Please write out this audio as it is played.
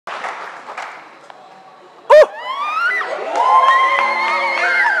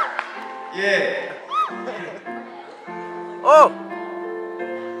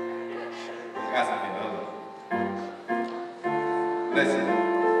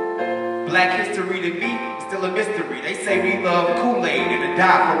Black history to me is still a mystery. They say we love Kool-Aid and to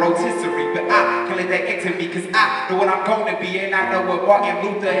die for rotisserie, but I can't let that enter me, cause I know what I'm gonna be, and I know what Martin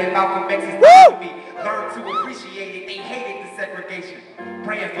Luther and Malcolm X is doing to me. Learn to appreciate it, they hated the segregation.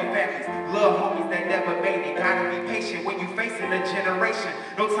 Praying for families, love homies that never made it. Gotta be patient when you facing a generation.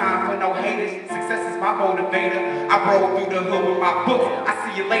 No time for no haters, success is my motivator. I roll through the hood with my book, I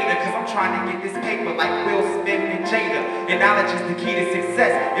see you later, cause I'm trying to get this paper like Will Smith and Jada. And knowledge is the key to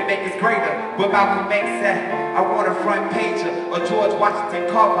success, it makes us greater. But Malcolm X said, I want a front pager, or George Washington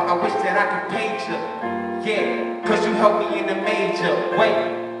Carver, I wish that I could page you. Yeah, cause you helped me in the major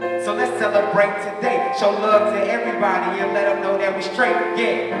way. So let's celebrate today, show love to everybody and let them know that we straight,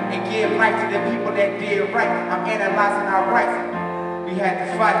 yeah. And give life to the people that did right. I'm analyzing our rights. We had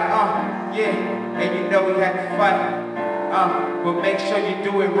to fight, yeah. And you know we had to fight, but make sure you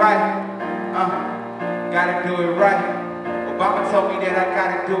do it right, gotta do it right. Obama told me that I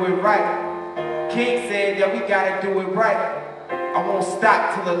gotta do it right. King said that we gotta do it right. I won't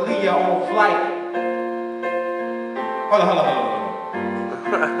stop till Aaliyah on flight. Hold on.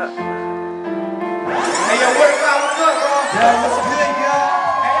 Hey yo, what about what's up, bro? Yo, what's good, y'all?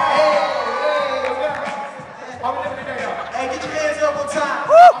 Hey, what's up, bro? How we living today, y'all? Hey, get your hands up on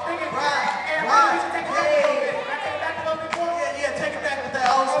time. I'm thinking, right. Take it back a little bit. Can I take it back a little bit more? Yeah, take it back with that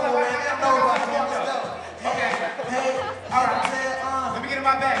old school, man. I know about the other stuff. Okay. Hey, all right. Let me get in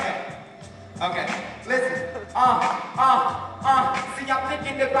my bag, man. Okay. Listen. See, I'm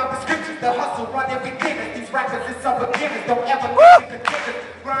thinking about the scriptures, the hustle, run everything. These rappers is some beginners, don't ever think the contenders.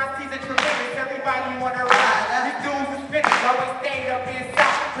 Grind season tremendous, everybody wanna ride. These dudes is finished, always stayed up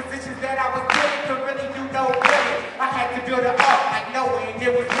inside. Positions that I was good in, could really do no good. I had to build it up like Noah and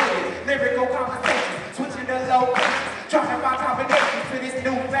it was good. Lyrical conversations, switching the locations, trying to find combinations to this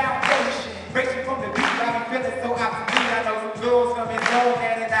new foundation. Racing from the beat, I be feeling so obsolete. I know some girls coming home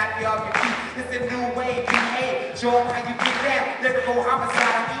that'll knock you off your feet. It's a new way, behave, show them how you get down. Lyrical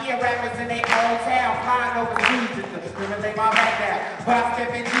homicide, I'm eating rappers in their own town. Flying overseas just to stimulate my back down. But I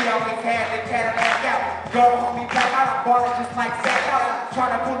step in G, always had the Cadillac out. Girl, homie, back out, I'm ballin' just like Zach out.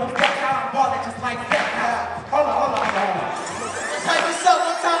 Trying to pull them steps out, I'm ballin' just like Zach out. Hold on. Let's take this up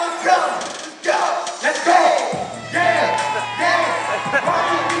one time, let's go. Let's go. Yeah.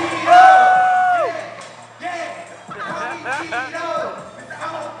 Party beat up. Yeah. Party beat up.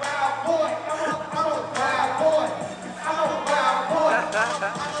 I'm a wild boy. I'm a wild boy.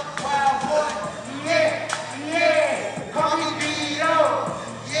 Yeah. Call me Vito.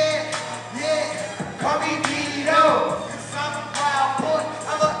 Yeah. Call me Vito. Cause I'm a wild boy.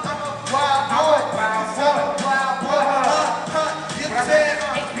 I'm a wild boy. You said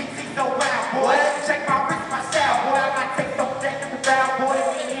HBC's no wild boy. Check my wrist, my style, boy. I gotta take some things to the wild boy.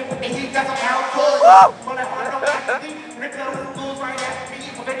 And he got some output. Hold on, I don't like to leave. Rip the schools right after me.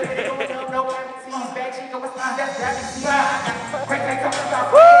 No guarantees. Bad chico, it's not that gravity. Great thing talking about.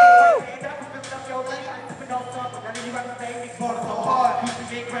 Stand up and fill up your lane. I'm sipping on something. None of you rappers say me ballin' so hard. Used to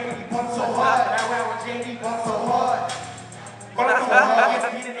get crazy, ballin' so hard. Now we're with JD, ballin' so hard. Ballin' so hard. Yes,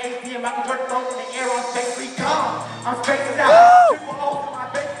 beat an AD and Michael Jordan throws in the air on space. We come. I'm spacing out. Triple O's on my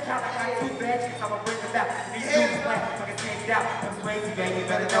bank account. I got two bad chicks. I'ma bring this out. These dudes playing. Fucking stand it out. I'm Swayze, baby.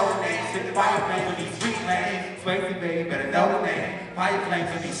 Better know the name. Sit the fire flame with these sweet lanes. Swayze, baby. Better know the name. Fire flames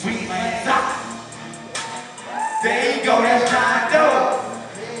with these sweet lanes. There you go, that's John Doe.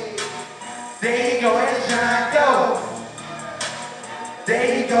 There you go, that's John Doe.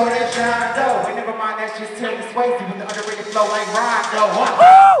 There you go, that's John Doe. And never mind, that's just Terry Swayze with the underrated flow like Rondo.